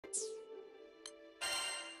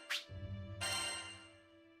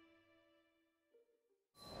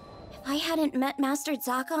I hadn't met Master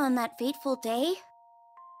Zaka on that fateful day,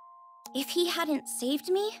 if he hadn't saved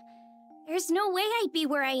me, there's no way I'd be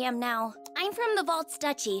where I am now. I'm from the Vault's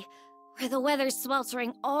Duchy, where the weather's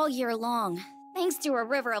sweltering all year long, thanks to a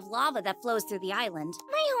river of lava that flows through the island.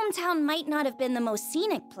 My hometown might not have been the most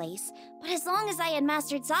scenic place, but as long as I had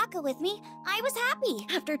Master Zaka with me, I was happy.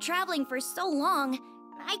 After traveling for so long,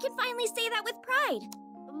 I can finally say that with pride.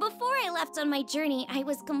 Before I left on my journey, I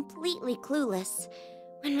was completely clueless.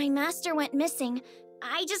 When my master went missing,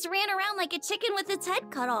 I just ran around like a chicken with its head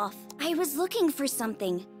cut off. I was looking for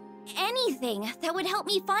something, anything that would help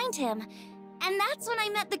me find him. And that's when I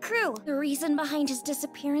met the crew. The reason behind his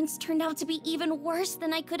disappearance turned out to be even worse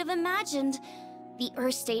than I could have imagined. The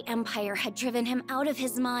Earthstate Empire had driven him out of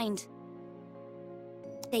his mind.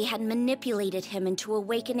 They had manipulated him into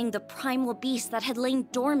awakening the primal beast that had lain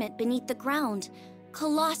dormant beneath the ground,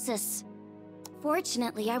 Colossus.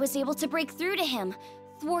 Fortunately, I was able to break through to him,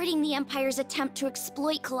 thwarting the Empire's attempt to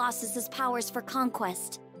exploit Colossus's powers for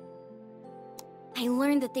conquest. I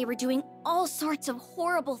learned that they were doing all sorts of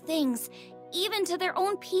horrible things, even to their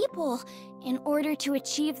own people, in order to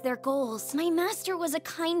achieve their goals. My master was a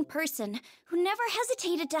kind person who never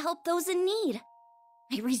hesitated to help those in need.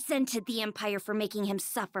 I resented the Empire for making him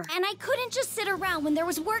suffer, and I couldn't just sit around when there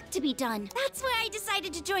was work to be done. That's why I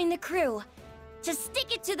decided to join the crew, to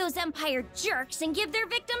stick it to those Empire jerks and give their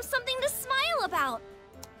victims something to smile about.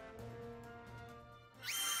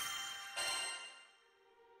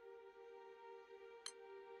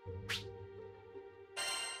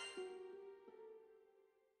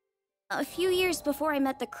 A few years before I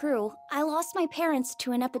met the crew, I lost my parents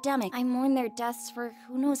to an epidemic. I mourned their deaths for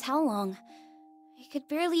who knows how long. I could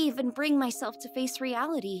barely even bring myself to face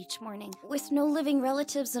reality each morning. With no living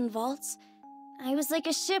relatives in vaults, I was like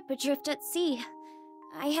a ship adrift at sea.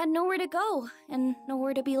 I had nowhere to go and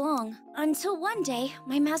nowhere to belong. Until one day,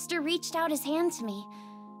 my master reached out his hand to me.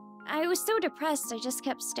 I was so depressed I just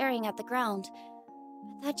kept staring at the ground.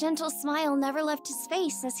 But that gentle smile never left his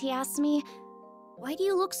face as he asked me, "Why do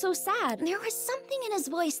you look so sad?" There was something in his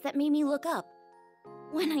voice that made me look up.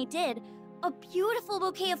 When I did, a beautiful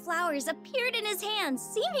bouquet of flowers appeared in his hands,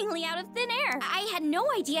 seemingly out of thin air. I had no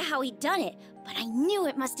idea how he'd done it, but I knew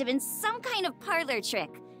it must have been some kind of parlor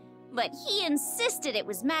trick. But he insisted it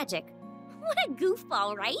was magic. What a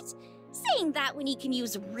goofball, right? Saying that when he can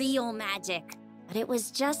use real magic. But it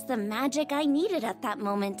was just the magic I needed at that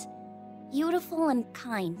moment. Beautiful and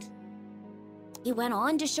kind. He went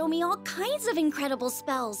on to show me all kinds of incredible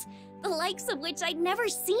spells, the likes of which I'd never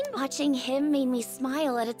seen. Watching him made me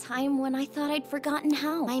smile at a time when I thought I'd forgotten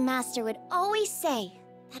how. My master would always say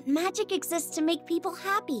that magic exists to make people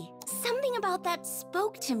happy. Something about that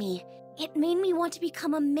spoke to me. It made me want to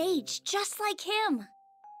become a mage just like him.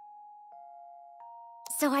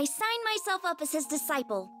 So I signed myself up as his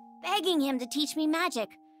disciple, begging him to teach me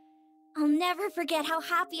magic. I'll never forget how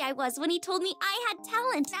happy I was when he told me I had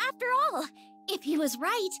talent. After all, if he was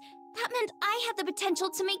right, that meant I had the potential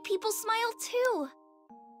to make people smile too.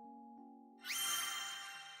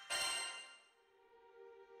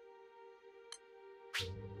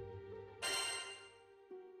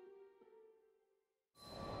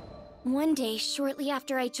 One day, shortly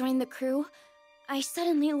after I joined the crew, I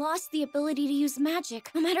suddenly lost the ability to use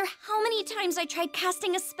magic. No matter how many times I tried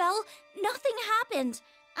casting a spell, nothing happened.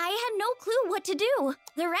 I had no clue what to do.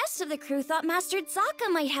 The rest of the crew thought Master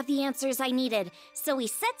Zaka might have the answers I needed, so we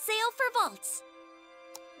set sail for vaults.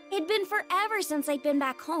 It'd been forever since I'd been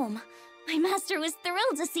back home. My master was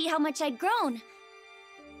thrilled to see how much I'd grown.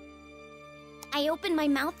 I opened my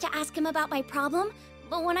mouth to ask him about my problem,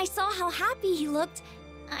 but when I saw how happy he looked,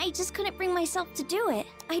 I just couldn't bring myself to do it.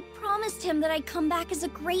 I'd promised him that I'd come back as a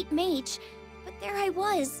great mage, but there I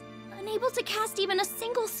was, unable to cast even a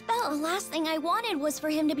single spell. The last thing I wanted was for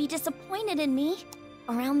him to be disappointed in me.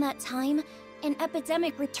 Around that time, an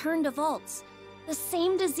epidemic returned to vaults, the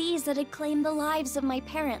same disease that had claimed the lives of my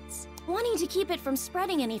parents. Wanting to keep it from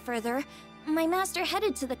spreading any further, my master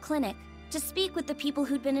headed to the clinic to speak with the people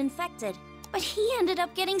who'd been infected. But he ended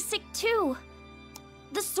up getting sick too.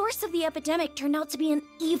 The source of the epidemic turned out to be an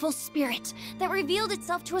evil spirit that revealed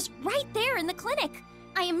itself to us right there in the clinic.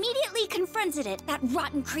 I immediately confronted it. That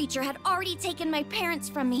rotten creature had already taken my parents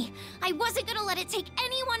from me. I wasn't gonna let it take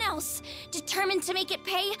anyone else. Determined to make it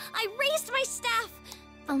pay, I raised my staff.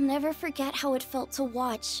 I'll never forget how it felt to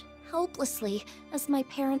watch, helplessly, as my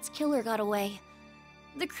parents' killer got away.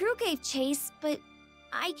 The crew gave chase, but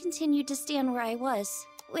I continued to stand where I was.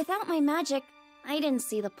 Without my magic, I didn't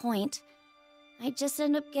see the point. I'd just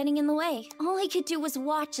end up getting in the way. All I could do was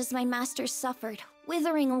watch as my master suffered,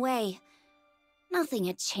 withering away. Nothing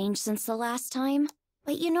had changed since the last time.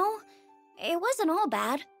 But you know, it wasn't all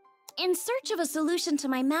bad. In search of a solution to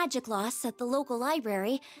my magic loss at the local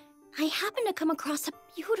library, I happened to come across a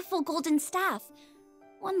beautiful golden staff,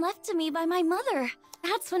 one left to me by my mother.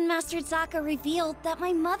 That's when Master Zaka revealed that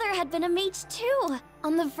my mother had been a mage too.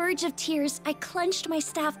 On the verge of tears, I clenched my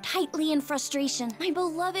staff tightly in frustration. My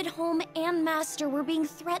beloved home and master were being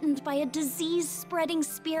threatened by a disease-spreading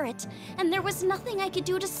spirit, and there was nothing I could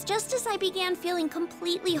do to... Just as I began feeling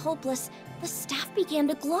completely hopeless, the staff began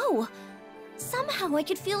to glow. Somehow I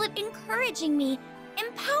could feel it encouraging me,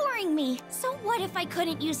 empowering me. So what if I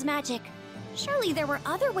couldn't use magic? Surely there were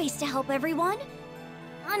other ways to help everyone.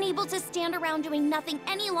 Unable to stand around doing nothing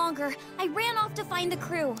any longer, I ran off to find the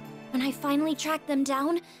crew. When I finally tracked them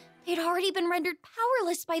down, they'd already been rendered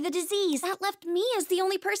powerless by the disease. That left me as the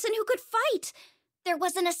only person who could fight. There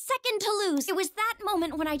wasn't a second to lose. It was that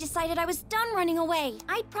moment when I decided I was done running away.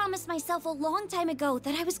 I'd promised myself a long time ago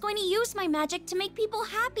that I was going to use my magic to make people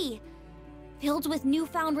happy. Filled with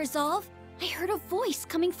newfound resolve, I heard a voice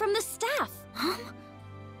coming from the staff.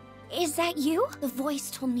 Is that you? The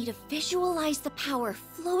voice told me to visualize the power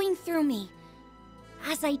flowing through me.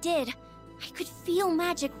 As I did, I could feel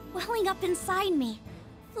magic welling up inside me,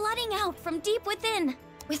 flooding out from deep within.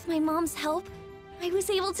 With my mom's help, I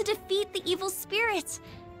was able to defeat the evil spirit.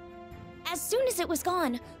 As soon as it was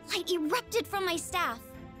gone, light erupted from my staff.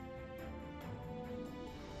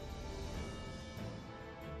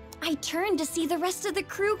 I turned to see the rest of the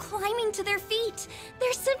crew climbing to their feet,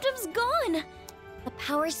 their symptoms gone. The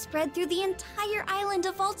power spread through the entire island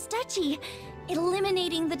of Vault's Duchy,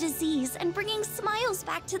 eliminating the disease and bringing smiles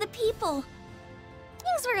back to the people.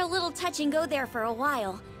 Things were a little touch and go there for a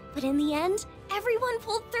while, but in the end, everyone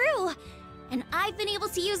pulled through. And I've been able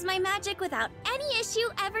to use my magic without any issue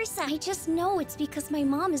ever since. I just know it's because my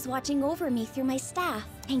mom is watching over me through my staff.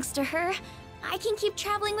 Thanks to her, I can keep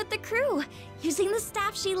traveling with the crew, using the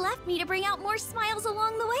staff she left me to bring out more smiles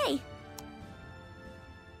along the way.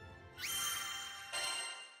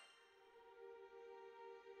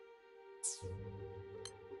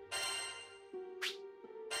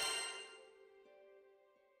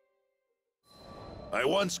 I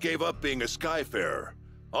once gave up being a skyfarer.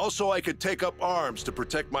 Also, I could take up arms to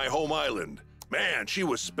protect my home island. Man, she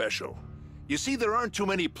was special. You see, there aren't too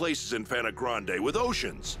many places in Fana Grande with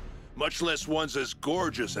oceans, much less ones as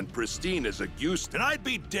gorgeous and pristine as Augusta. And I'd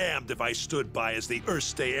be damned if I stood by as the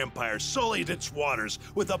Earthstay Empire sullied its waters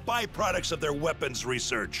with the byproducts of their weapons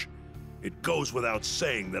research. It goes without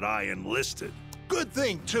saying that I enlisted. Good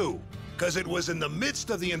thing, too, because it was in the midst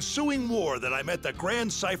of the ensuing war that I met the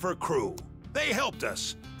Grand Cipher crew. They helped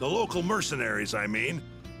us, the local mercenaries, I mean,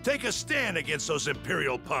 take a stand against those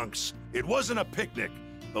Imperial punks. It wasn't a picnic,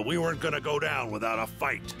 but we weren't gonna go down without a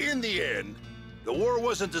fight. In the end, the war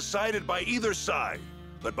wasn't decided by either side,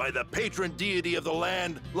 but by the patron deity of the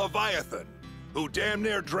land, Leviathan, who damn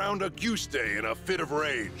near drowned Auguste in a fit of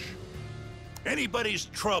rage. Anybody's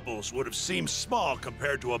troubles would have seemed small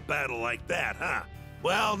compared to a battle like that, huh?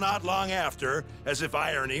 Well, not long after, as if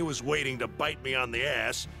irony was waiting to bite me on the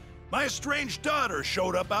ass, my estranged daughter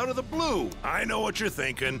showed up out of the blue. I know what you're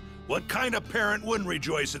thinking. What kind of parent wouldn't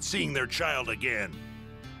rejoice at seeing their child again?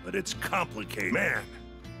 But it's complicated. Man,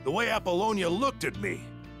 the way Apollonia looked at me,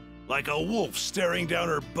 like a wolf staring down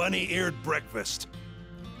her bunny-eared breakfast.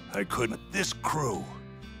 I couldn't. This crew,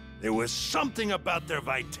 there was something about their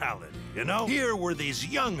vitality, you know? Here were these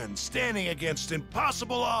young'uns standing against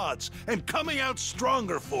impossible odds and coming out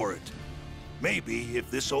stronger for it. Maybe if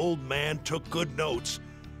this old man took good notes,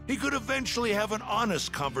 he could eventually have an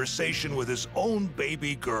honest conversation with his own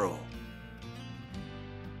baby girl.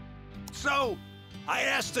 So, I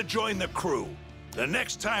asked to join the crew. The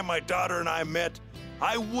next time my daughter and I met,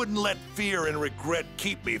 I wouldn't let fear and regret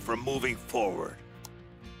keep me from moving forward.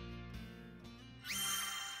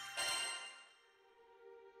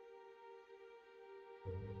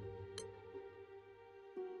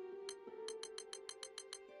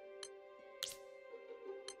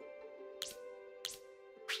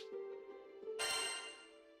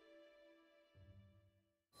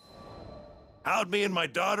 How'd me and my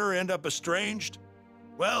daughter end up estranged?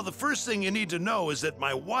 Well, the first thing you need to know is that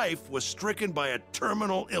my wife was stricken by a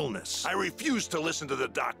terminal illness. I refused to listen to the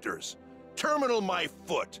doctors. Terminal my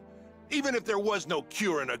foot. Even if there was no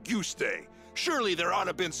cure in Auguste, surely there ought to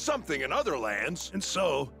have been something in other lands. And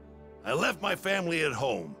so, I left my family at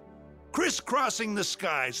home, crisscrossing the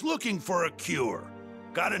skies looking for a cure.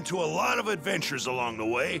 Got into a lot of adventures along the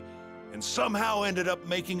way, and somehow ended up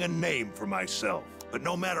making a name for myself. But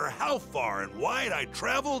no matter how far and wide I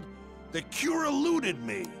traveled, the cure eluded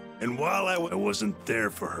me. And while I wasn't there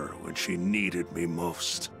for her when she needed me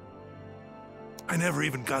most, I never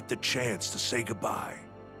even got the chance to say goodbye.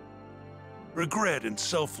 Regret and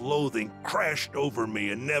self-loathing crashed over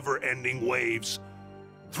me in never-ending waves,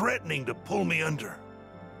 threatening to pull me under.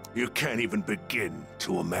 You can't even begin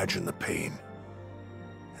to imagine the pain.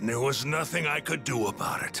 And there was nothing I could do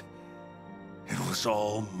about it. It was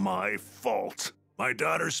all my fault. My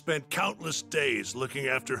daughter spent countless days looking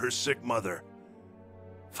after her sick mother,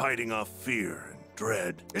 fighting off fear and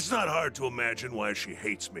dread. It's not hard to imagine why she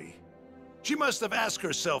hates me. She must have asked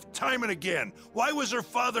herself time and again, why was her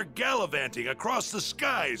father gallivanting across the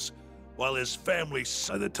skies while his family...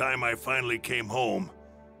 By the time I finally came home,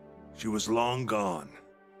 she was long gone.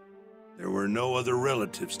 There were no other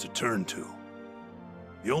relatives to turn to.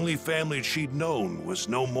 The only family she'd known was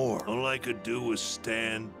no more. All I could do was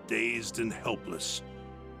stand dazed and helpless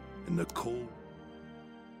in the cold.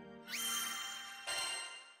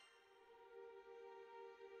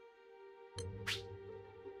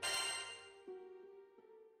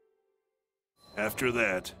 After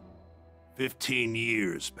that, 15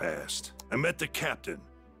 years passed. I met the captain,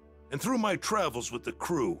 and through my travels with the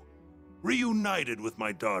crew, reunited with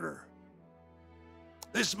my daughter.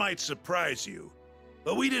 This might surprise you,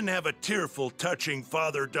 but we didn't have a tearful, touching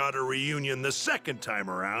father-daughter reunion the second time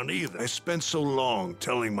around either. I spent so long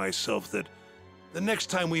telling myself that the next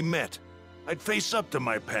time we met, I'd face up to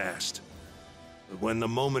my past. But when the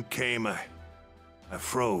moment came, I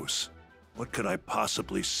froze. What could I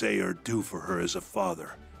possibly say or do for her as a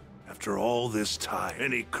father? After all this time,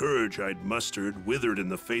 any courage I'd mustered withered in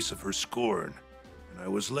the face of her scorn, and I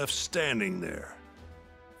was left standing there,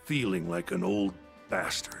 feeling like an old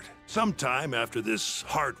bastard. Sometime after this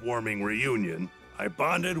heartwarming reunion, I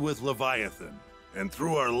bonded with Leviathan, and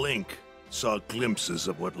through our link, saw glimpses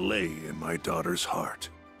of what lay in my daughter's heart.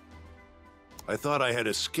 I thought I had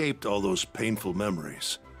escaped all those painful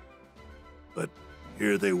memories, but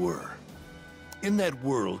here they were. In that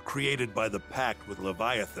world created by the pact with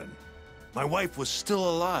Leviathan, my wife was still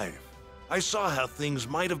alive. I saw how things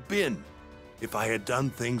might have been if I had done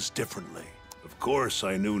things differently. Of course,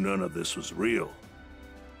 I knew none of this was real.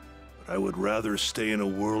 I would rather stay in a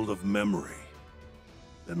world of memory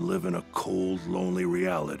than live in a cold, lonely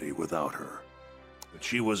reality without her. But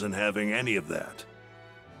she wasn't having any of that.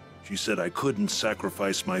 She said I couldn't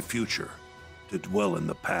sacrifice my future to dwell in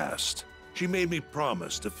the past. She made me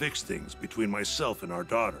promise to fix things between myself and our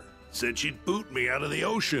daughter. Said she'd boot me out of the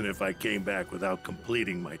ocean if I came back without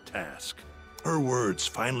completing my task. Her words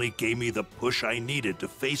finally gave me the push I needed to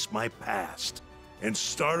face my past and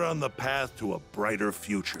start on the path to a brighter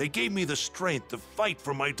future. They gave me the strength to fight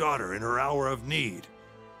for my daughter in her hour of need.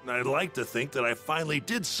 And I'd like to think that I finally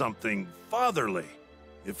did something fatherly,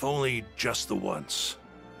 if only just the once.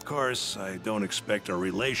 Of course, I don't expect our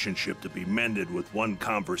relationship to be mended with one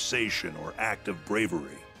conversation or act of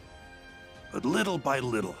bravery. But little by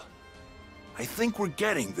little, I think we're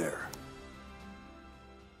getting there.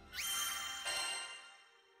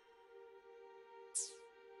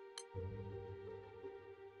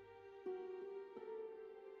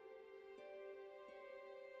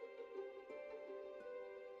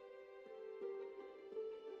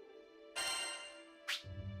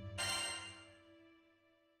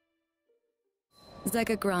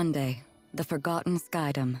 Grande, the forgotten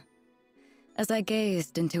skydom. As I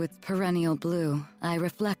gazed into its perennial blue, I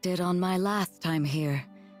reflected on my last time here.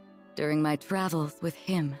 During my travels with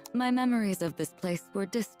him, my memories of this place were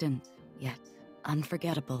distant, yet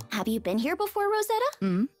unforgettable. Have you been here before,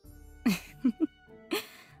 Rosetta?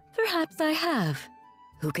 Perhaps I have.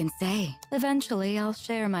 Who can say? Eventually, I'll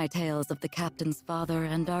share my tales of the captain's father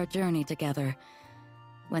and our journey together.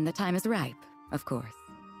 When the time is ripe, of course.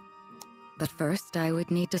 But first, I would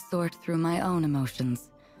need to sort through my own emotions.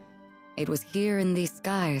 It was here in these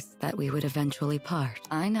skies that we would eventually part.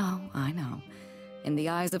 I know. In the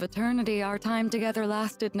eyes of eternity, our time together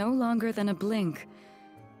lasted no longer than a blink.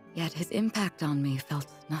 Yet his impact on me felt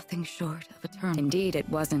nothing short of eternal. Indeed, it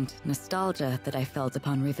wasn't nostalgia that I felt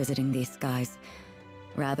upon revisiting these skies.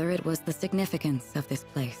 Rather, it was the significance of this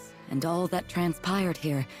place and all that transpired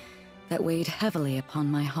here that weighed heavily upon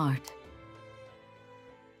my heart.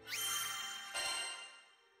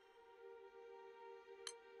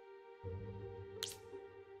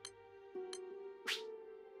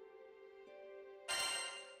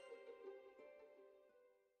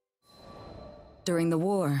 During the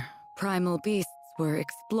war, primal beasts were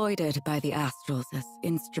exploited by the Astrals as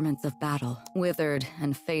instruments of battle. Withered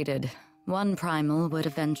and faded, one primal would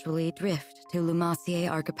eventually drift to Lumacier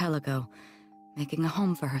Archipelago, making a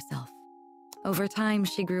home for herself. Over time,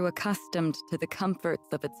 she grew accustomed to the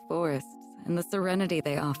comforts of its forests and the serenity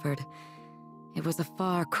they offered. It was a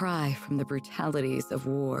far cry from the brutalities of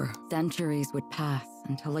war. Centuries would pass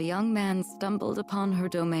until a young man stumbled upon her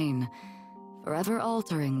domain forever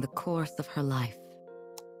altering the course of her life.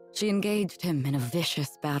 She engaged him in a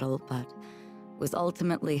vicious battle, but was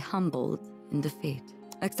ultimately humbled in defeat.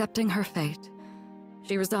 Accepting her fate,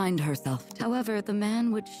 she resigned herself. However, the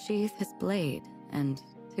man would sheath his blade and,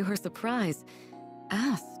 to her surprise,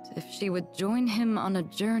 asked if she would join him on a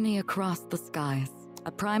journey across the skies.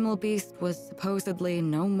 A primal beast was supposedly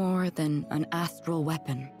no more than an astral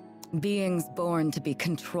weapon. Beings born to be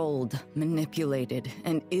controlled, manipulated,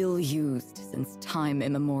 and ill-used since time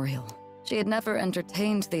immemorial. She had never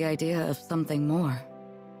entertained the idea of something more.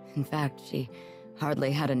 In fact, she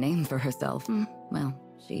hardly had a name for herself. Well,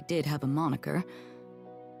 she did have a moniker,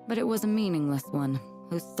 but it was a meaningless one,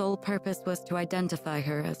 whose sole purpose was to identify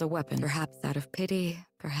her as a weapon. Perhaps out of pity,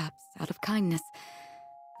 perhaps out of kindness,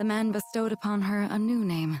 the man bestowed upon her a new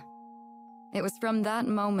name. It was from that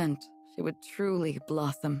moment she would truly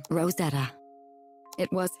blossom. Rosetta.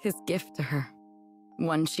 It was his gift to her,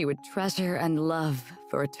 one she would treasure and love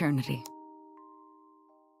for eternity.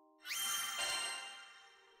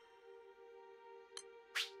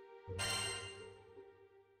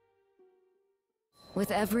 With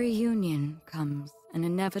every union comes an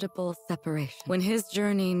inevitable separation. When his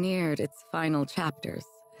journey neared its final chapters,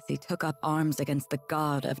 as he took up arms against the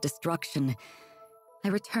god of destruction, I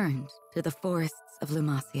returned to the forests of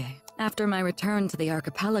Lumacier. After my return to the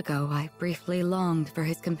archipelago, I briefly longed for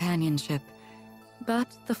his companionship, but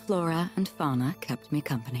the flora and fauna kept me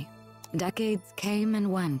company. Decades came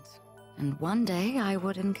and went, and one day I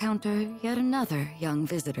would encounter yet another young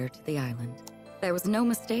visitor to the island. There was no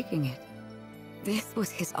mistaking it. This was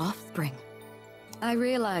his offspring. I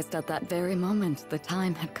realized at that very moment the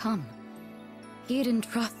time had come. He had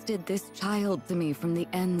entrusted this child to me from the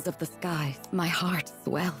ends of the skies. My heart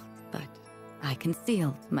swelled, but I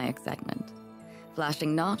concealed my excitement,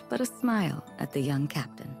 flashing naught but a smile at the young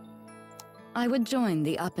captain. I would join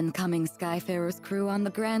the up-and-coming Skyfarer's crew on the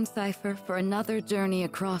Grand Cipher for another journey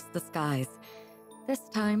across the skies, this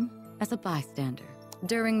time as a bystander.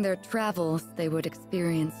 During their travels, they would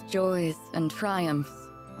experience joys and triumphs,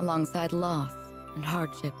 alongside loss and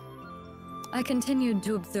hardship. I continued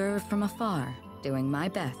to observe from afar, doing my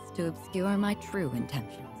best to obscure my true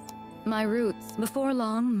intentions. My roots, before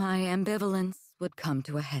long, my ambivalence would come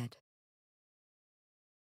to a head.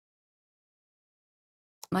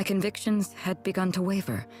 My convictions had begun to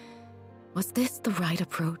waver. Was this the right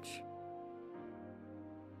approach?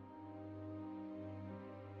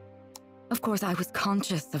 Of course, I was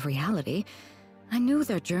conscious of reality. I knew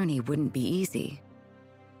their journey wouldn't be easy.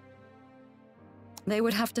 They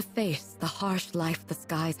would have to face the harsh life the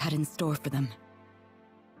skies had in store for them.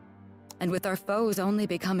 And with our foes only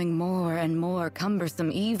becoming more and more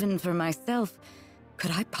cumbersome, even for myself,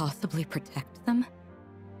 could I possibly protect them?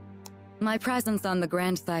 My presence on the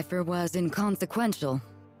Grand Cipher was inconsequential,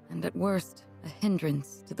 and at worst, a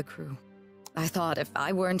hindrance to the crew. I thought if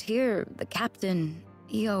I weren't here, the captain,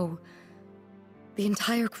 EO, the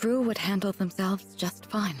entire crew would handle themselves just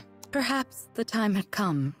fine. Perhaps the time had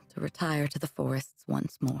come to retire to the forests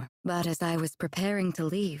once more. But as I was preparing to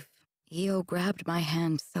leave, EO grabbed my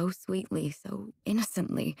hand so sweetly, so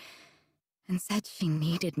innocently, and said she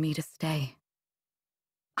needed me to stay.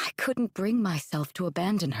 I couldn't bring myself to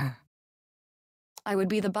abandon her. I would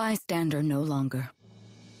be the bystander no longer.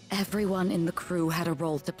 Everyone in the crew had a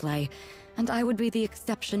role to play, and I would be the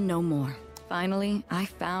exception no more. Finally, I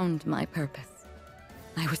found my purpose.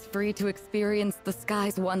 I was free to experience the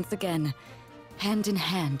skies once again, hand in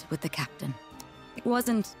hand with the captain. It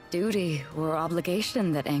wasn't duty or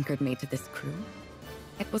obligation that anchored me to this crew.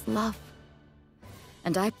 It was love.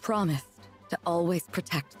 And I promised to always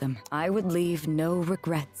protect them. I would leave no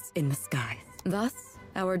regrets in the skies. Thus,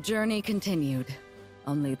 our journey continued.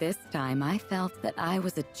 Only this time I felt that I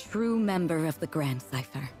was a true member of the Grand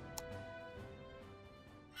Cipher.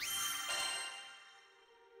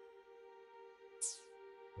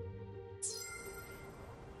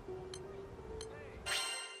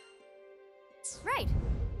 Right.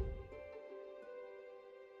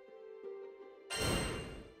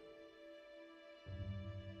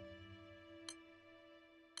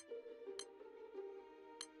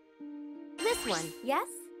 This one, yes?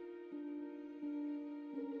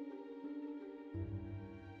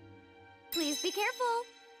 Please be careful.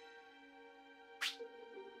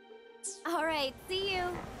 All right, see you.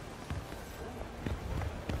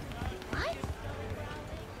 What?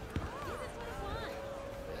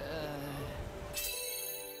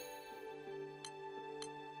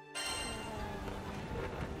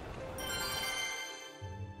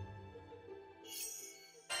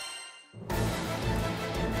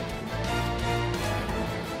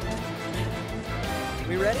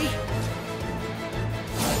 We ready?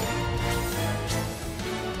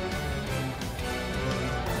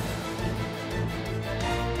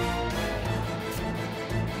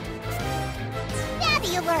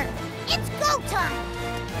 It's go time!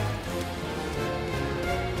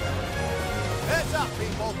 Heads up,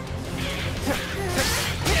 people!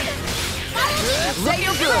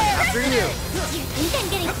 Looking good. After you. You think I'm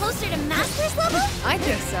getting closer to Master's level? I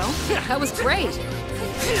think so. That was great.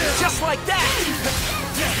 Just like that!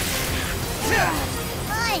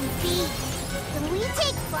 I'm beat. Can we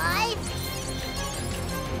take 5?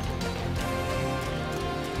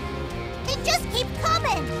 They just keep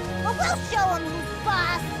coming! But we'll show them who's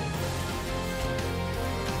boss!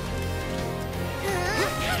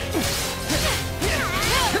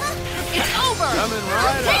 It's over. Coming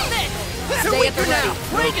right up! Stay at the ready.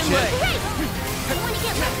 Breaking leg! Great! Don't want to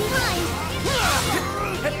get left behind.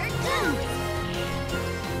 Here it comes.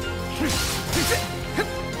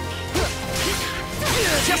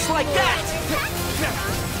 Just like that!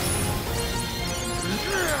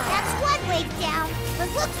 That's one wave down, but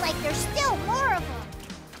looks like there's still more of them.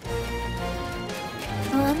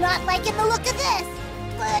 I'm not liking the look of this,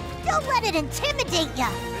 but don't let it intimidate ya.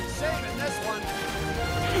 Been saving this one.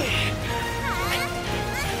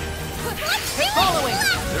 Following.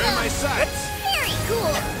 They're in my sights. Very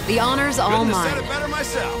cool. The honor's all Couldn't have said mine. it better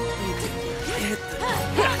myself.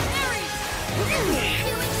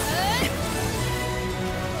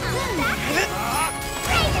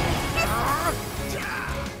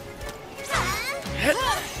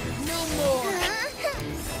 No more.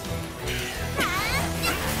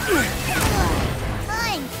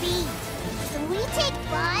 I'm beat. Can we take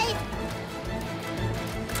 5?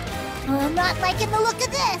 I'm not liking the look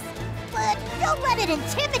of this, but don't let it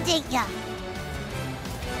intimidate ya.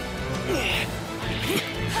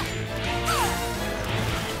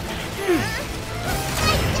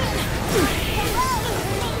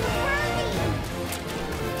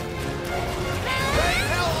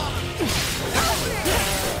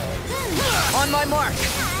 On my mark!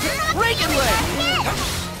 Breaking leg!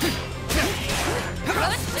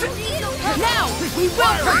 Now we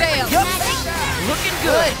will prevail. Looking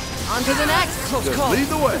good! On to the next. Close call. Lead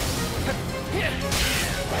the way.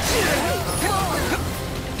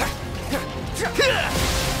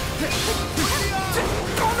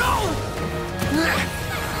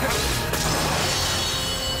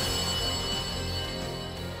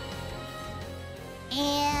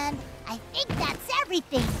 And I think that's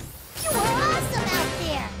everything. You were awesome out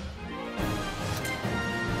there.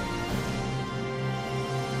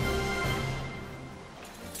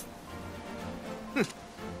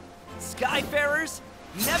 Skyfarers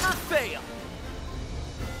never fail!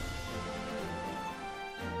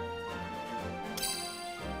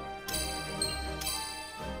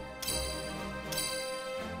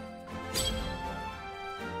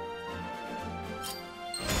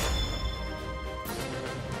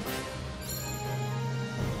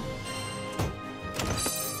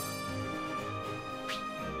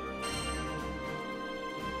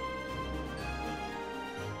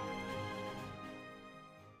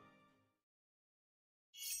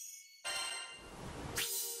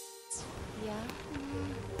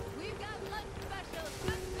 We've got lunch specials.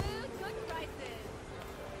 Good food, good prices.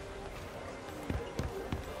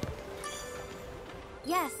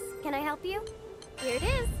 Yes, can I help you? Here it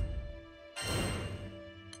is.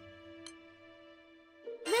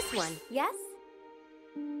 This one, yes?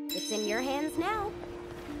 It's in your hands now.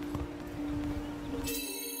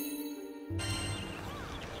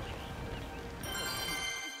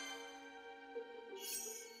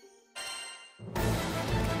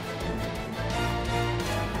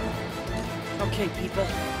 Okay, people.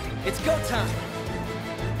 It's go time!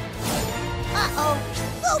 Uh-oh.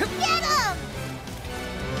 Go get him!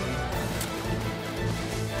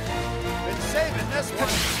 Been saving this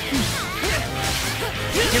one.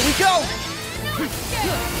 Here we go!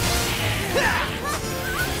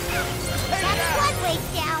 That's one wave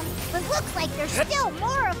down, but looks like there's still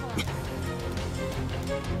more of them.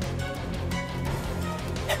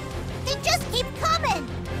 They just keep coming,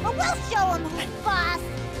 but we'll show them who's boss.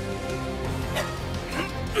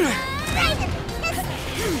 Right in the kisses.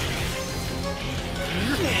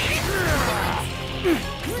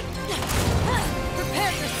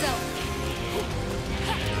 Prepare yourself.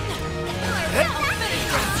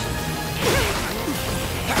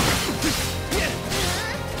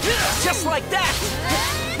 Just like that!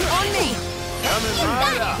 On me! Coming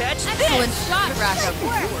right up! Catch Excellent shot, Good Rackham.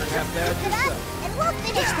 work. Have that Keep it up, and we'll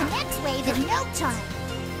finish the next wave in no time.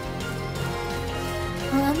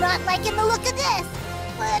 I'm not liking the look of this,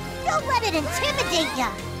 but don't let it intimidate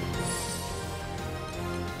ya.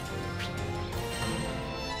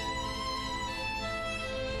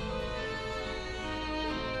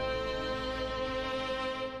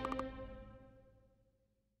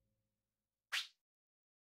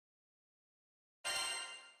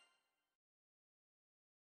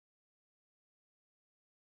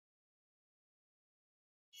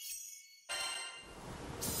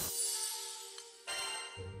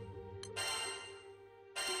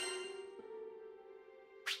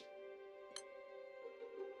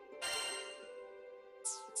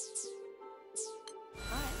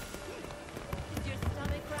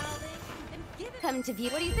 Come to view.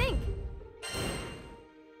 What do you think?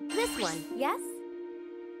 This one, yes?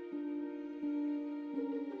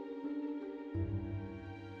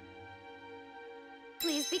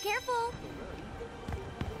 Please be careful.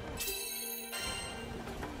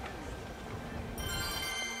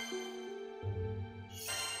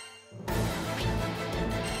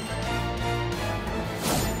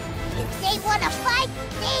 If they want to fight,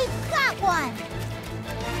 they've got one.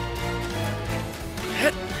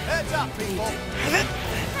 Heads up, people.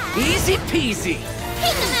 Easy peasy.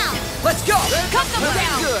 Take them out. Let's go. Cut them Looking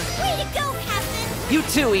down. good. Way to go, Captain. You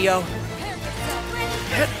too, EO.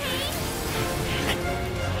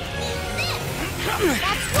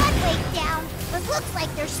 That's one weight down, but looks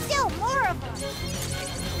like there's still more of them.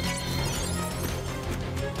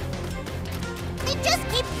 They just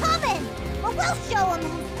keep coming, but we'll show them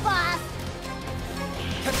who's boss.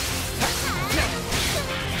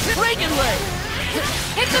 Dragon leg.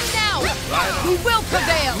 Hit them now! We will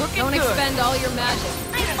prevail! Don't good. expend all your magic.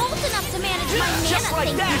 I'm old enough to manage my mana, Just like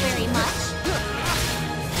thank that. you very much.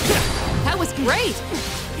 That was great!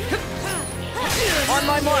 On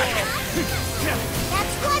my mark.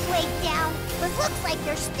 That's one weight down, but looks like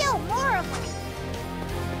there's still more of them.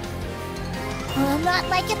 I'm not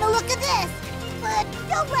liking the look of this, but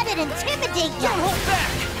don't let it intimidate you. Don't hold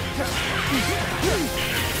back.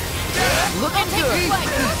 Looking good.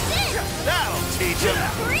 That'll teach him.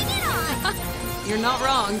 Bring it on! You're not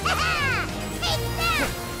wrong. Take that!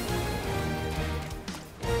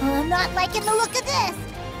 I'm not liking the look of this,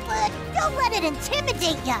 but don't let it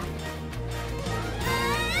intimidate you.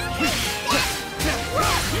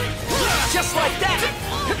 Just like that.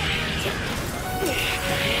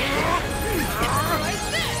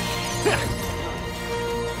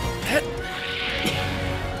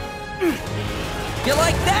 You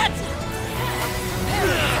like that?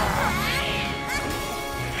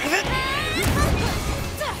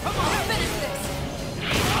 Come on, finish this!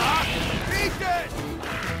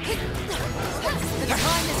 The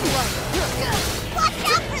time is right. Watch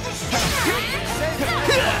out for the shooter!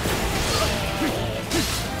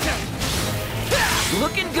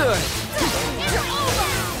 Looking good.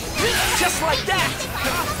 Just like that.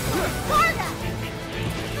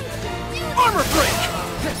 Armor break.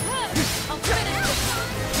 I'll finish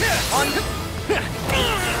this! On.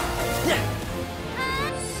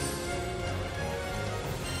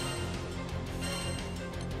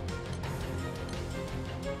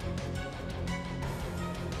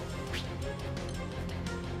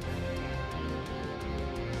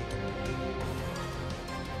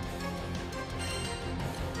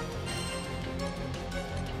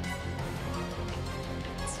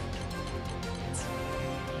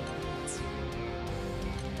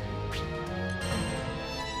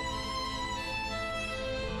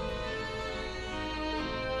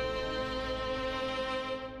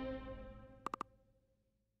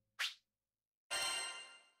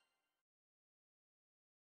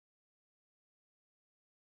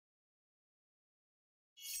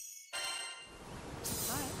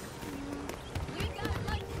 We got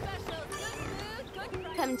lunch special. Good food, good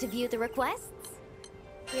price. Come to view the requests?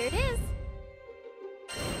 Here it is.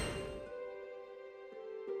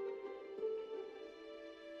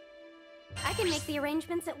 I can make the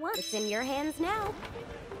arrangements at once. It's in your hands now.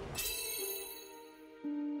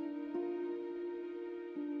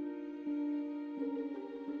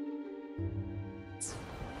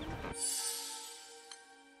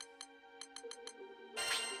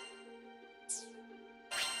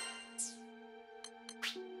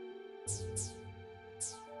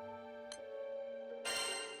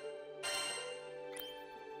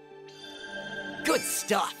 Good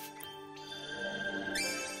stuff.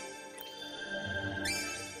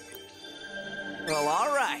 Well,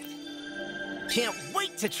 all right. Can't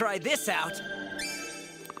wait to try this out.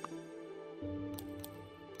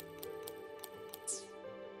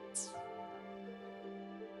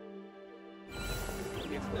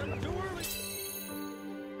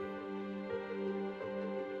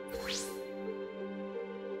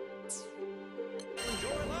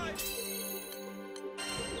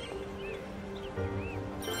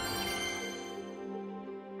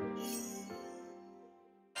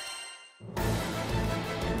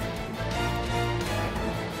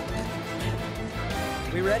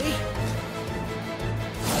 We ready?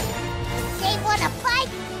 They want to fight,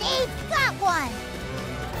 they've got one.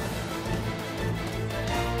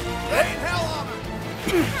 Hey, hell on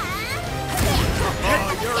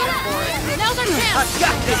Now's our chance! I've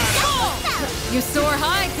got this! You soar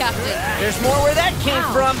high, Captain. There's more where that came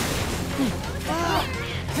from.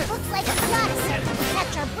 Looks like it's not a second to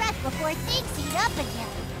catch our breath before things heat up again.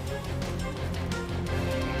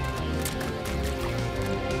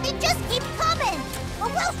 They just keep coming! But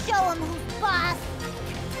we'll show them who's boss!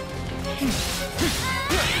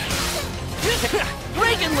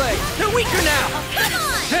 Reagan leg! They're weaker now! Come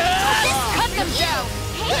on! Cut them down!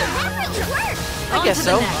 Hey, that really worked! I guess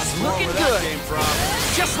so. More Looking where that good. came from.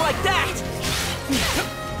 Just like that!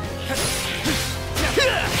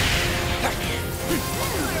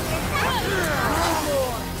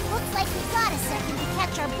 Looks like we got a second to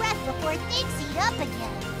catch our breath before things heat up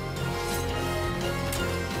again.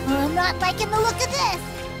 I'm not liking the look of this,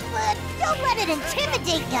 but don't let it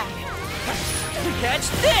intimidate ya. Catch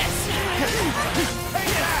this!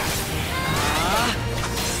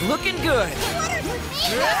 It's looking good. What are you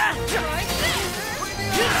made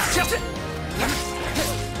Just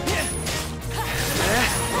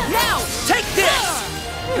now, take this!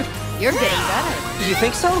 You're getting better. You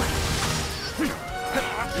think so?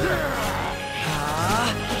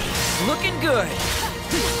 Looking good.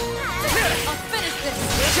 I'll finish this.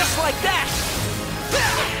 Just like that.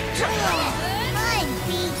 Fine,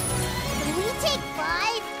 Pete. Can we take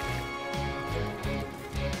 5?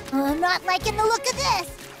 I'm not liking the look of this,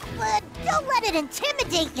 but don't let it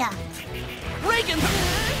intimidate ya. Reagan!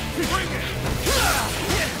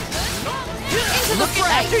 Into the Looking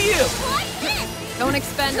fray. after you! Don't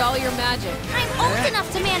expend all your magic. I'm old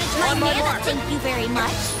enough to manage my On my mana, mark. thank you very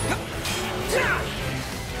much.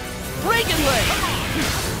 Reagan leg!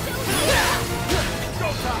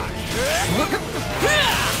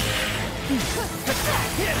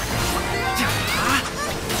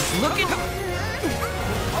 Looking.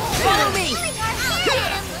 Follow me!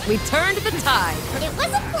 We turned the tide. It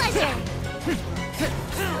was a pleasure.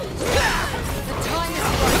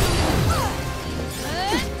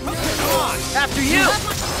 After you!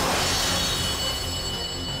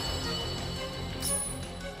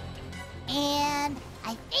 And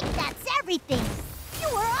I think that's everything. You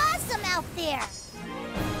were awesome out there.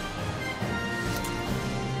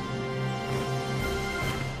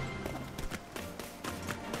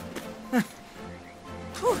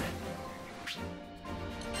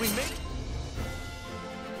 We made it.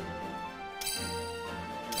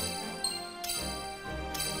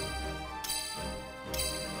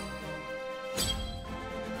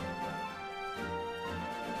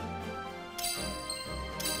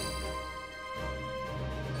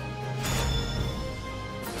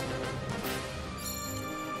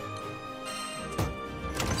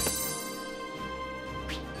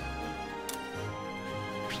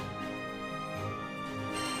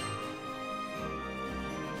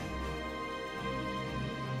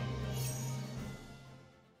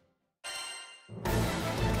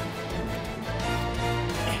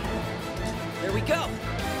 There we go.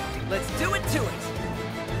 Let's do it to it.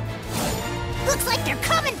 Looks like they're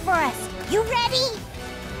coming for us. You ready?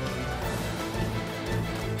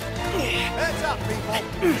 Heads up, people.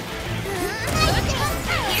 Here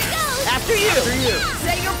goes. After you!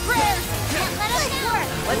 Say your prayers. Can't let us work.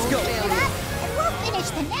 Let's go. Keep it up, and we'll finish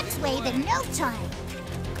the next wave in no time.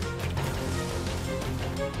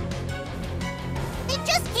 They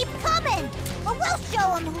just keep coming, but we'll show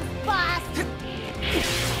them who's boss.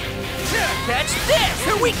 Catch this!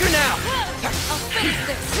 They're weaker now! I'll finish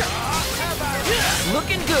this.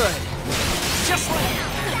 Looking good. Just like...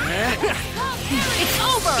 It's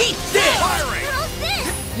over. Eat this! How's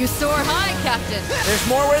this? You soar high, Captain. There's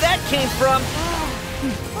more where that came from.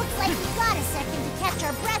 Looks like we got a second to catch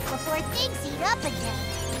our breath before things heat up again.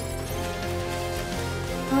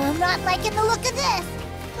 I'm not liking the look of this,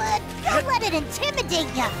 but don't let it intimidate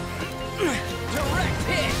ya. Direct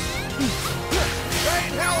hit!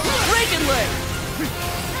 Reagan leg!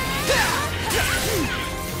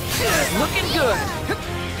 Looking good.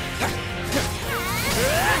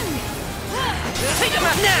 Take him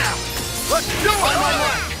out now! Let's go! On my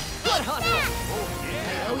mark! Good hustle!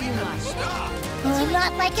 I'm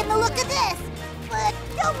not liking the look of this, but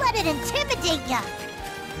don't let it intimidate ya.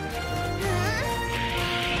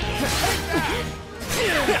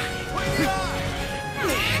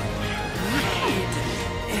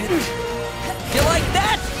 You like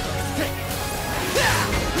that?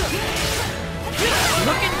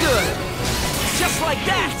 Looking good. Just like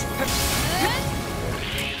that.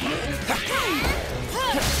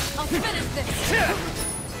 I'll finish this.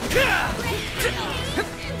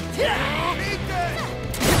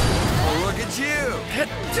 Oh, look at you.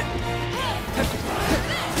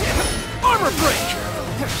 Armor break.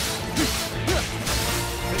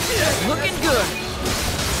 Looking good.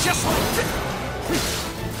 Just like that.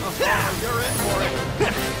 You're in for it.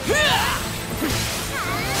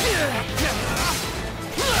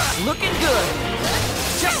 Looking good.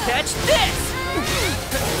 Just catch this.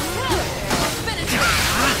 I'll finish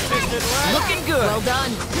this. Looking good. Well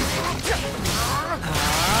done.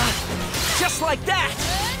 Just like that.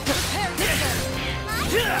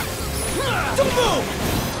 Don't move!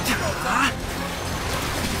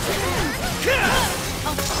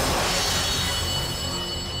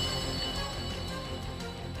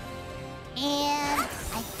 And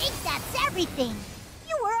I think that's everything.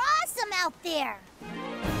 You were awesome out there.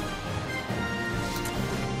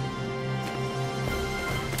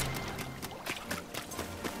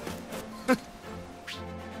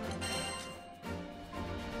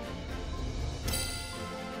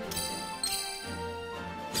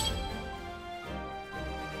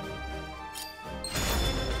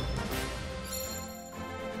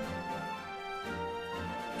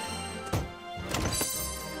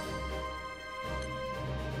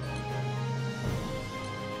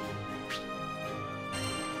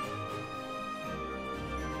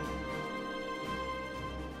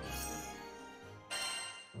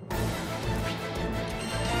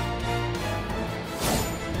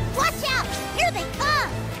 Watch out! Here they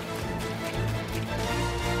come!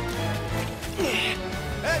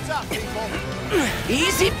 Heads up, people!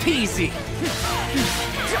 Easy peasy.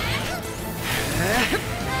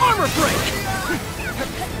 Armor break.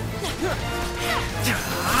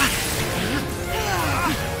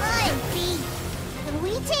 I'm beat. Can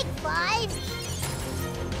we take 5?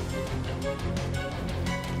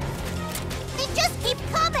 They just keep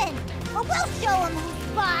coming! Or we'll show them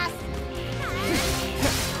who's boss!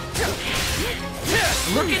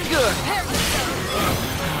 Looking good.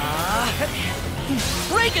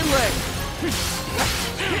 Breaking leg.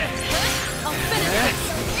 I'll finish it.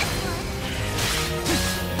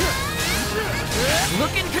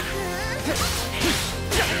 Looking good.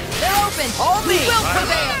 They're open. All me. We will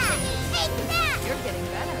prevail. Take that! You're getting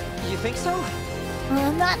better. You think so?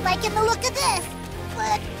 I'm not liking the look of this,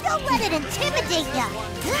 but don't let it intimidate ya.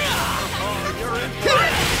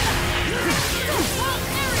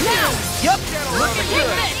 Now. Yup. Looking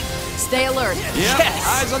good. Stay alert. Yes.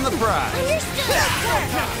 Eyes on the prize. Understood.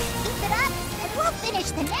 Keep it up, and we'll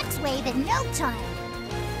finish the next wave in no time.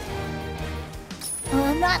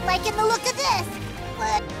 I'm not liking the look of this,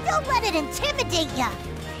 but don't let it intimidate ya.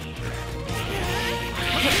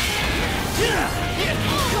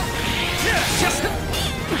 Just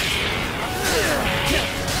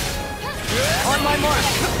on my mark.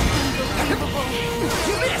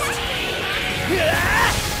 You missed.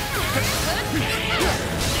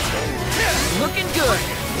 Looking good.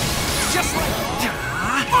 Just like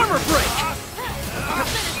armor break.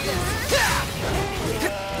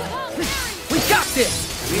 We got this.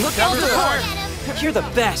 Looking good. You're the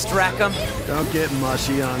best, Rackham. Don't get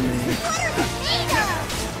mushy on me. What are we made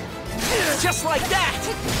of? Just like that.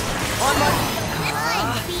 On my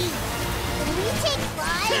I'm beat. Can we take 5?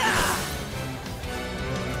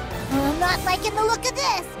 I'm not liking the look of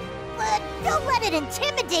this, but don't let it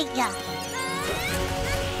intimidate ya.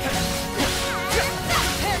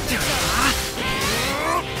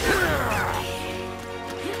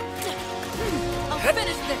 I'll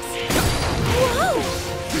finish this. Whoa!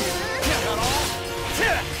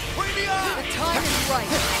 The time is right.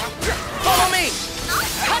 follow me.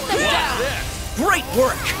 Cut them down. Great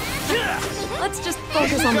work. Let's just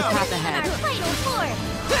focus on the path ahead. Our final form.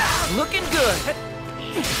 Looking good.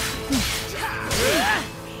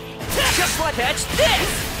 Just like catch this.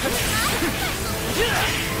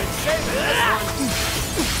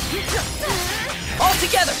 All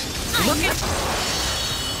together. Looking.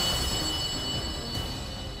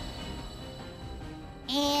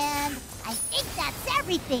 And I think that's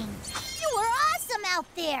everything. You were awesome out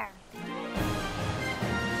there.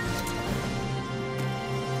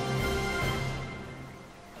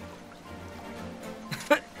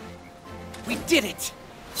 We did it!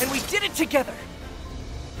 And we did it together!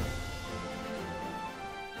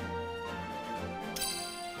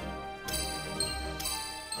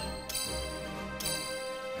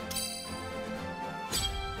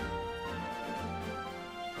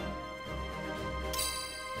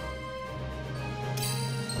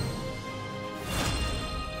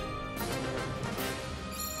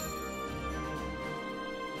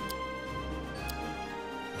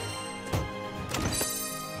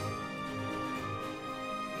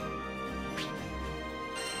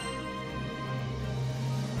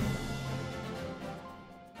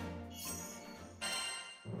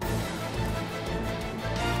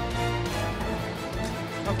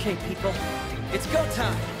 Okay, people. It's go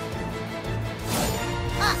time!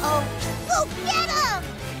 Uh-oh. Go get him!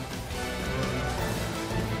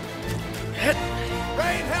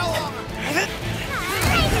 Rain hell on him!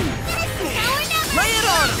 Raven, get us some power now! Lay it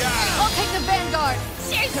on 'em! I'll take the vanguard.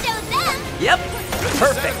 Sure show them! Yep!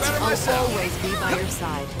 Perfect. I'll always be by your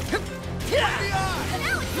side. Good work!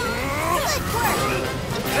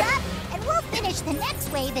 Keep it up, and we'll finish the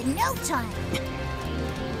next wave in no time.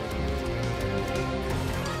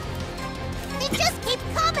 They just keep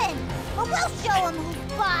coming, but we'll show them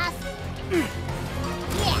who's boss.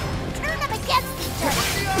 Yeah, turn them against each other.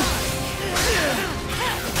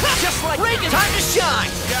 Just like Reagan. Time to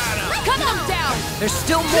shine. Cut them down! There's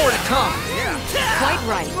still more to come. Quite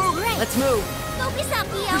right. Let's move. Focus up,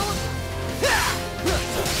 Leo.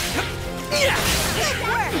 Good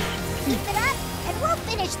work! Keep it up, and we'll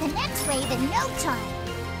finish the next wave in no time.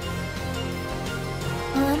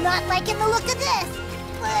 I'm not liking the look of this,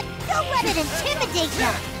 but don't let it intimidate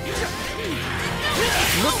you.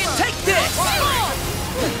 Look and take this.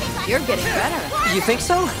 You're getting better. You think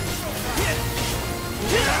so?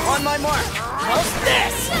 On my mark. How's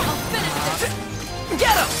this? I'll finish this.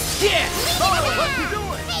 Get him! Yeah!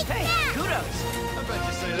 Take that! Kudos!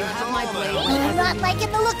 Have my blade I'm whenever not you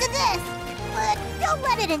liking the look of this, but don't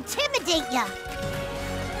let it intimidate you.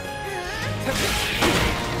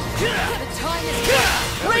 The time is good.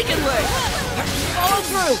 Reagan leg! Follow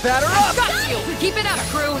through! Batter up! Got you! Keep it up,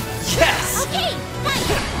 crew! Yes! Okay,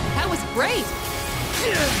 That was great!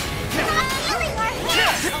 Stop feeling our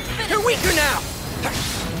hands! You're weaker now!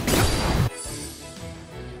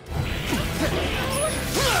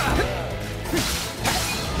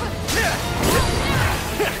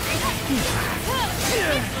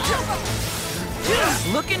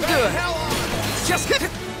 Looking good. Just catch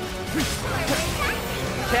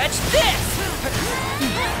this.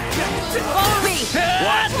 Follow me.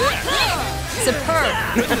 What? Superb!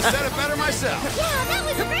 Couldn't have said it better myself. yeah, that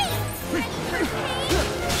was great.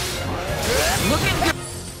 Looking good.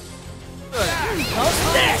 How's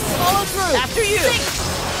this? Follow through. After you.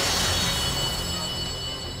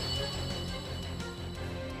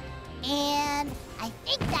 And I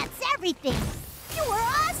think that's everything. You were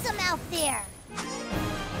awesome out there.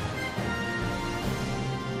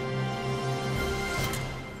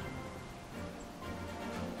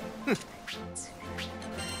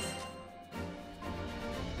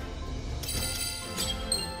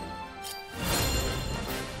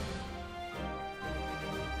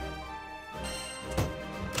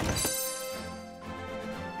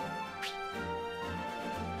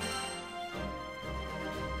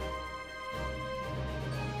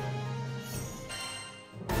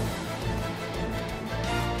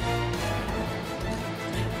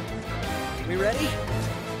 We ready?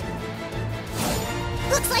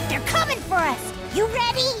 Looks like they're coming for us. You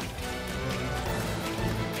ready?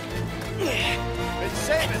 Been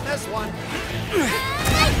saving this one.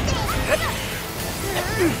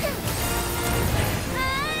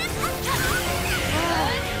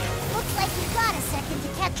 Looks like we got a second to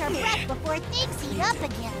catch our breath before things heat up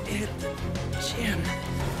again. Jim.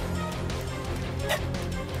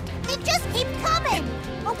 They just keep coming,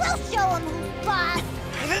 but we'll show them who's boss.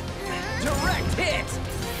 Direct hit.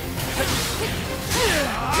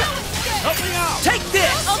 Help me out. Take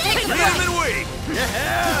this. I'll take the Leave fight! him in waiting.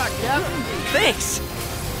 Yeah, Captain. Thanks.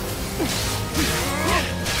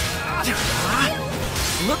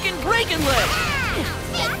 Looking Reagan leg.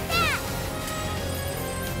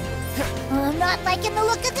 I'm not liking the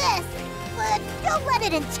look of this, but don't let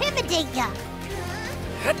it intimidate you.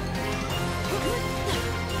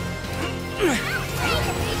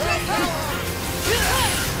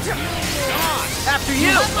 After you.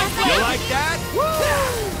 You like that? Woo!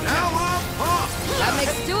 Now I'm pumped. That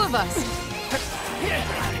makes two of us.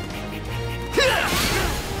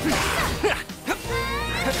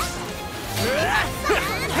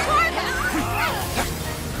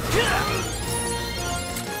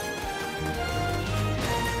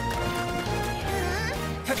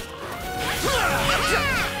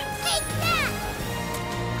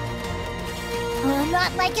 I'm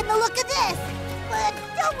not liking the look of this, but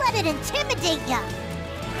don't let it intimidate you.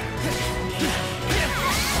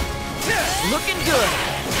 Looking good.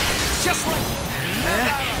 Just like...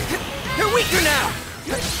 You're weaker now.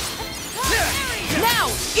 Now,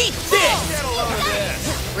 eat this. Get a load of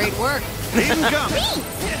this. Great work. Keep 'em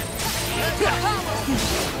coming.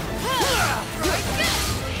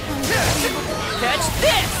 Catch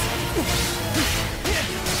this.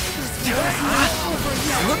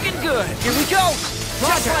 Looking good. Here we go.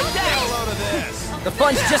 Just like Get a that. load of this. The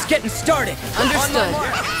fun's just getting started. Understood.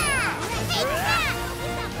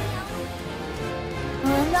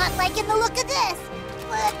 I'm not liking the look of this,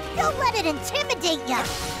 but don't let it intimidate you.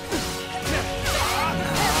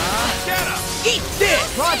 Get him. Eat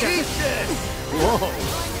this. Roger. Eat this. Whoa.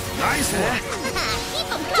 Nice one.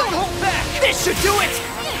 Keep 'em Don't coming. hold back. This should do it.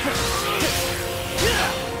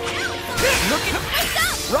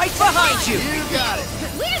 Right behind you! You got it.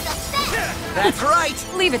 We're the best! That's right!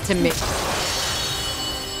 Leave it to me.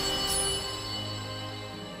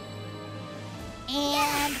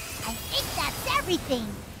 And I think that's everything.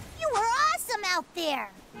 You were awesome out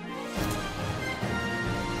there.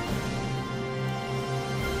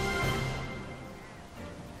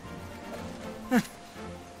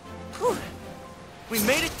 Whew. We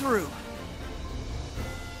made it through.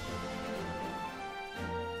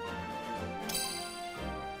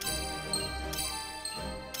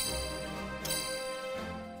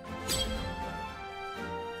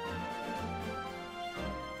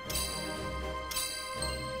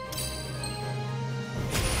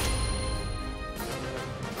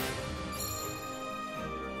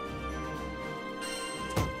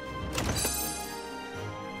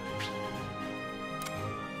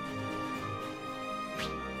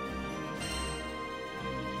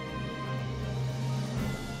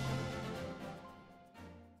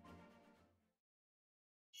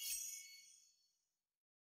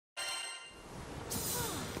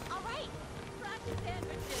 All right. Practice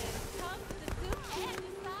sandwiches. Come to the soup and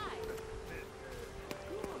decide.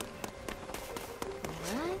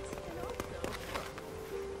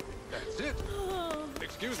 That's it.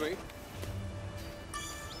 Excuse me.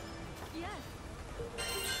 Yes.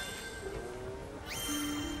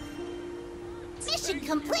 Mission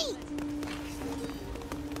complete.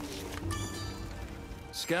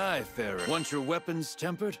 Skyfarer, want your weapons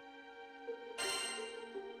tempered?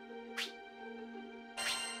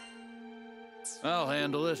 I'll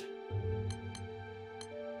handle it.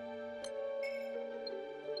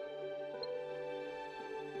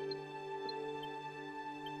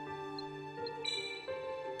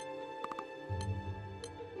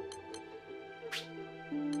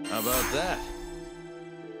 How about that?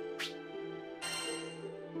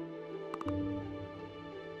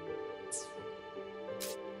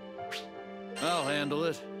 I'll handle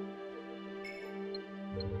it.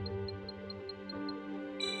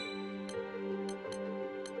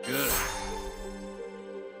 Good.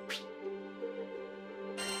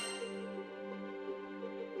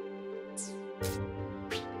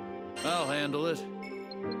 I'll handle it.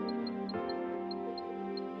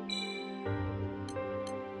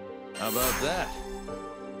 How about that?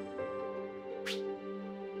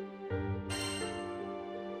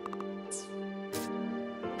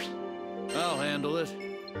 I'll handle it.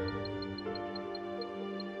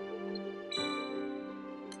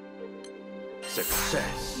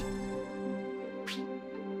 Success.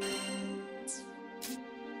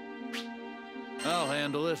 I'll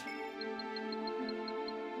handle it.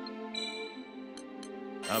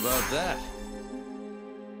 How about that?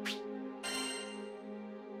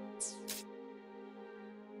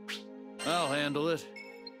 I'll handle it.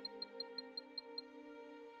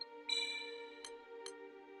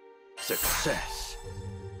 Success.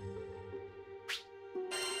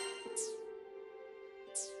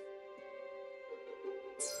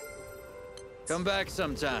 Come back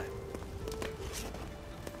sometime.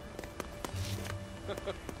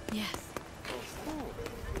 Yes.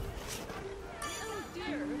 Oh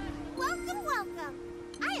dear. Welcome, welcome.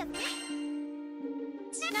 I have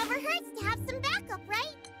never hurts to have some backup,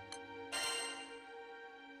 right?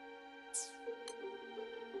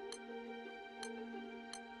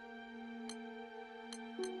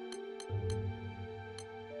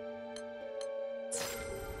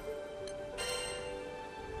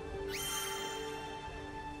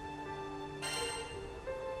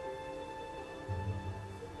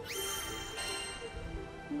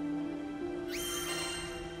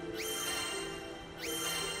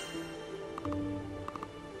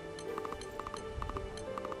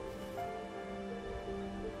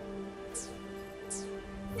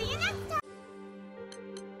 See you next time.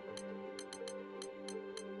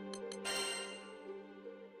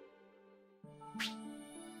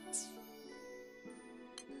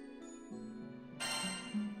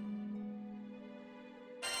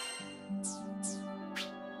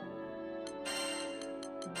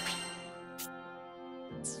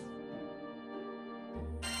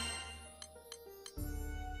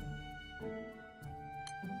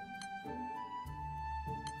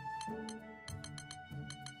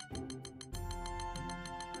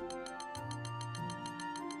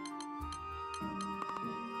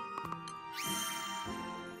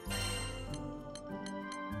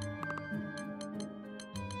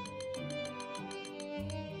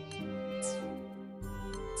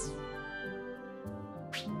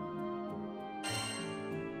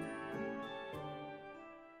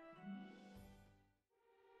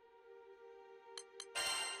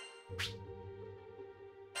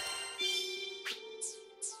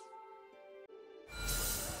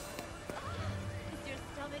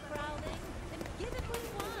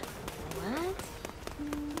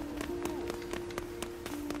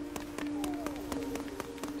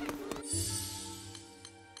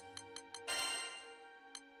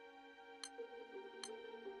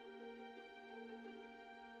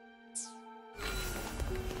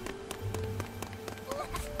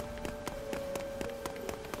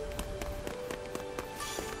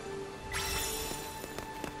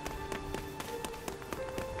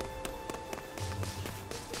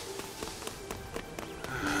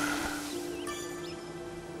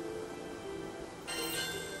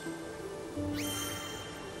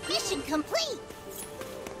 Mission complete!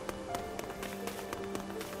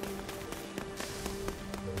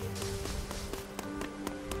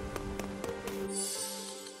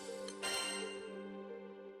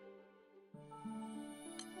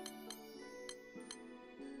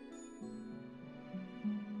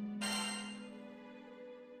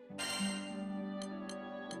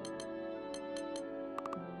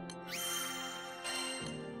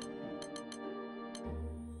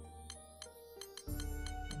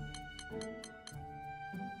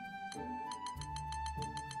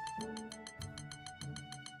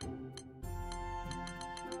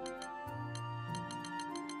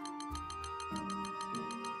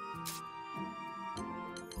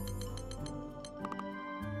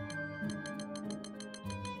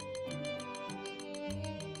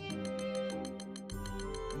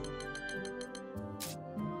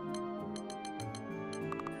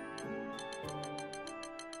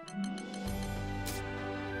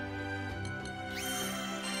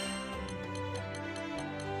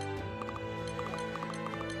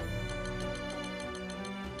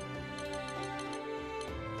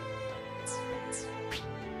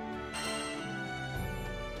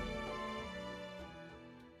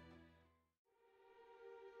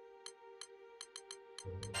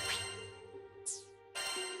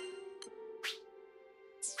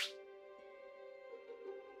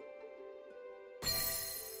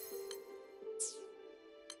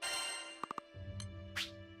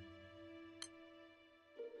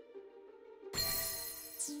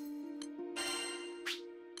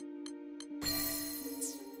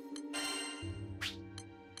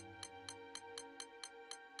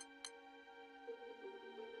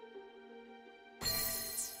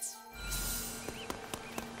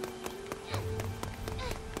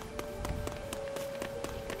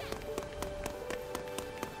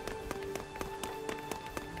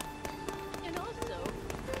 And also,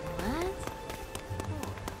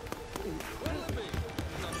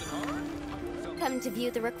 Come to view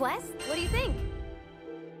the request? What do you think?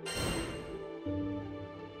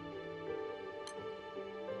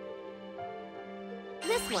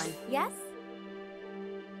 This one, yes?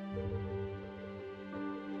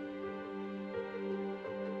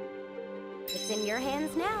 It's in your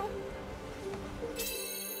hands now.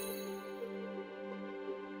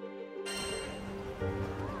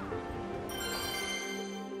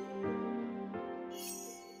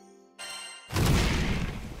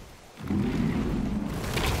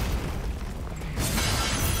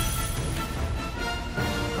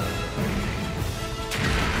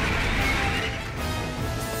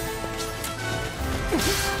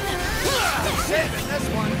 Saving this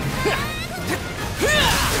one.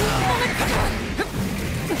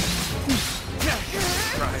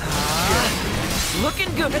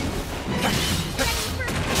 Looking good.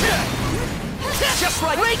 Just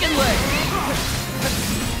like Reagan leg.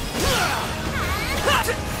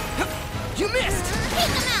 You missed.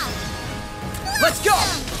 Take him out! Let's go.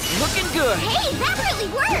 Looking good. Hey, that really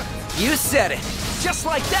worked! You said it. Just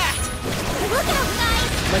like that. Look out,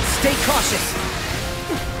 guys! Let's stay cautious.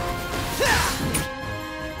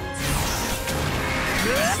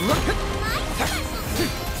 Look.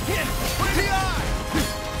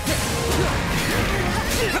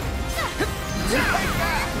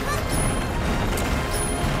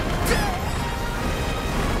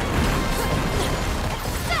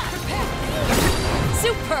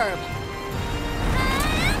 Superb!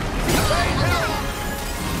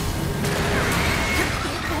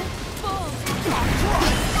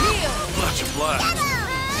 Much obliged.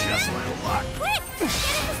 Just my luck. Quick!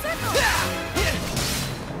 Get in the circle!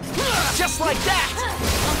 Just like that.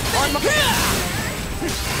 On my...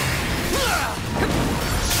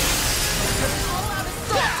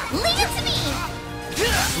 Leave it to me!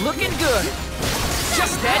 Looking good.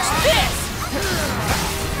 Just edge this.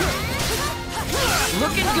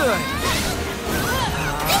 Looking good.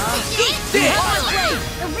 This.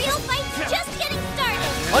 The real fight's just getting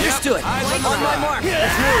started! Understood. On my mark.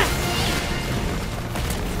 Let's move.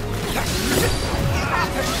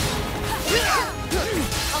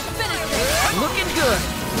 Looking good.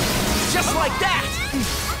 Just like that.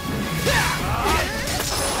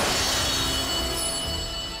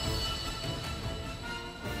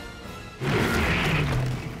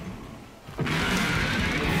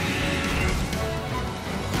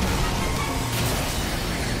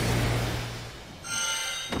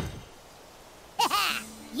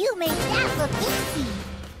 You made that look easy!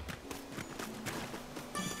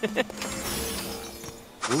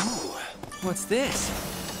 Ooh, what's this?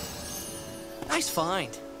 Nice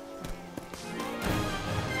find.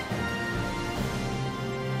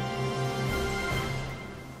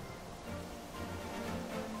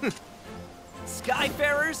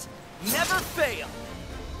 Skyfarers never fail.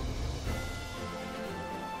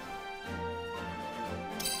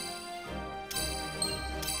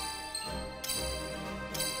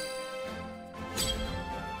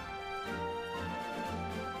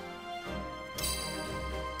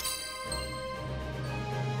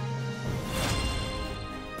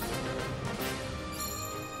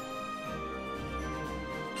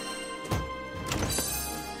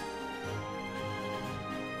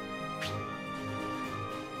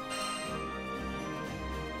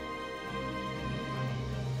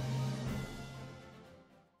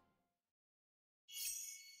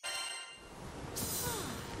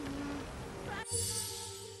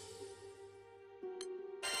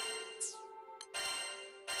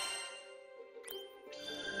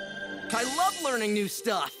 I love learning new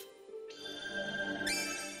stuff.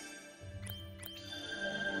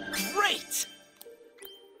 Great!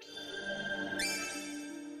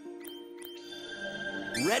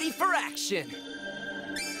 Ready for action.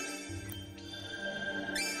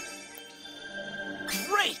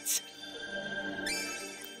 Great!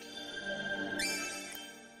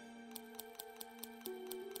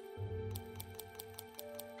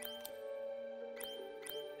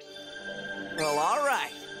 Well, all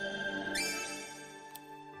right.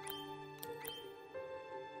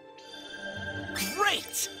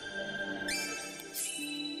 Great!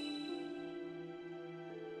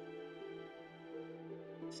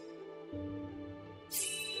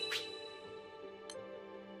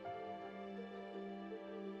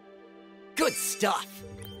 Good stuff.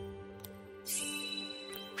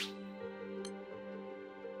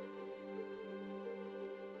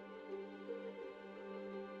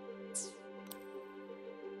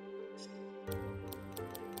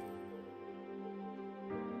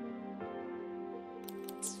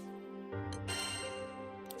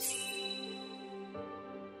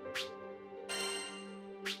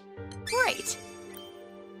 Great!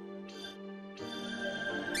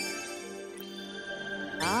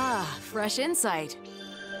 Ah, fresh insight.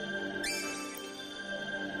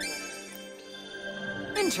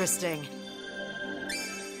 Interesting.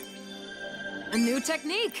 A new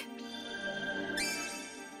technique.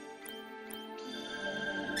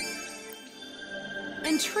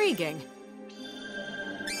 Intriguing.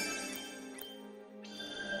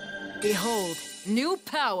 Behold, new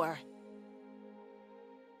power.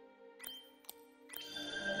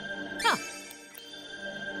 Huh.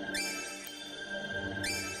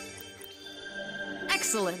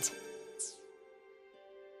 Excellent.